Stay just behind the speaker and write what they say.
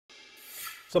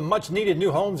Some much-needed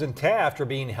new homes in Taft are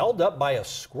being held up by a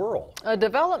squirrel. A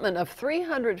development of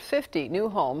 350 new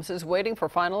homes is waiting for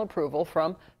final approval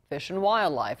from Fish and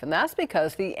Wildlife, and that's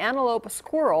because the antelope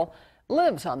squirrel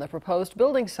lives on the proposed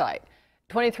building site.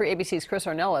 23 ABC's Chris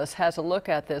Ornelas has a look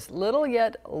at this little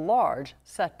yet large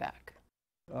setback.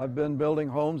 I've been building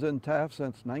homes in Taft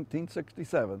since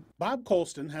 1967. Bob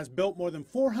Colston has built more than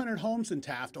 400 homes in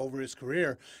Taft over his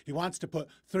career. He wants to put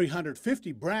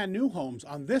 350 brand new homes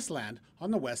on this land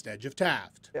on the west edge of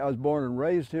Taft. I was born and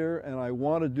raised here, and I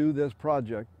want to do this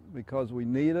project because we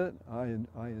need it.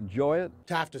 I enjoy it.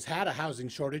 Taft has had a housing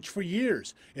shortage for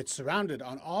years. It's surrounded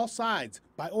on all sides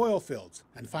by oil fields,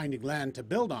 and finding land to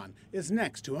build on is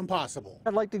next to impossible.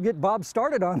 I'd like to get Bob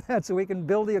started on that so we can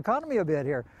build the economy a bit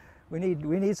here. We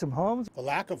need some homes. The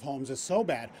lack of homes is so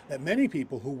bad that many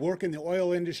people who work in the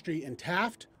oil industry in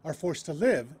Taft are forced to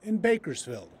live in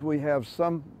Bakersfield. We have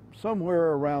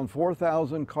somewhere around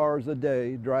 4,000 cars a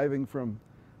day driving from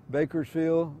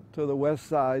Bakersfield to the west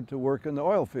side to work in the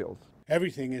oil fields.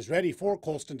 Everything is ready for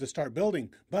Colston to start building,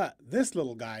 but this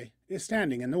little guy is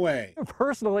standing in the way.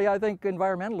 Personally, I think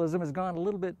environmentalism has gone a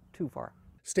little bit too far.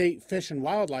 State Fish and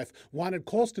Wildlife wanted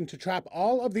Colston to trap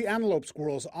all of the antelope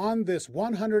squirrels on this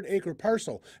 100-acre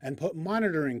parcel and put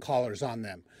monitoring collars on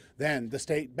them. Then the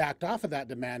state backed off of that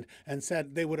demand and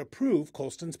said they would approve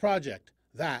Colston's project.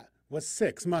 That was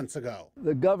 6 months ago.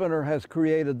 The governor has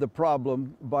created the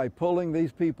problem by pulling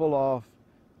these people off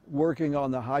working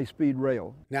on the high-speed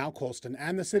rail. Now Colston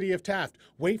and the city of Taft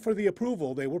wait for the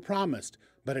approval they were promised.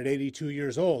 But at 82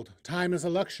 years old, time is a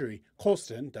luxury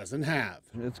Colston doesn't have.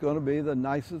 It's going to be the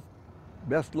nicest,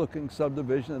 best-looking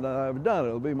subdivision that I've done.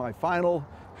 It'll be my final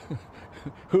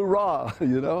hoorah,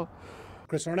 you know.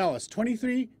 Chris Ornelas,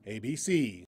 23 ABC.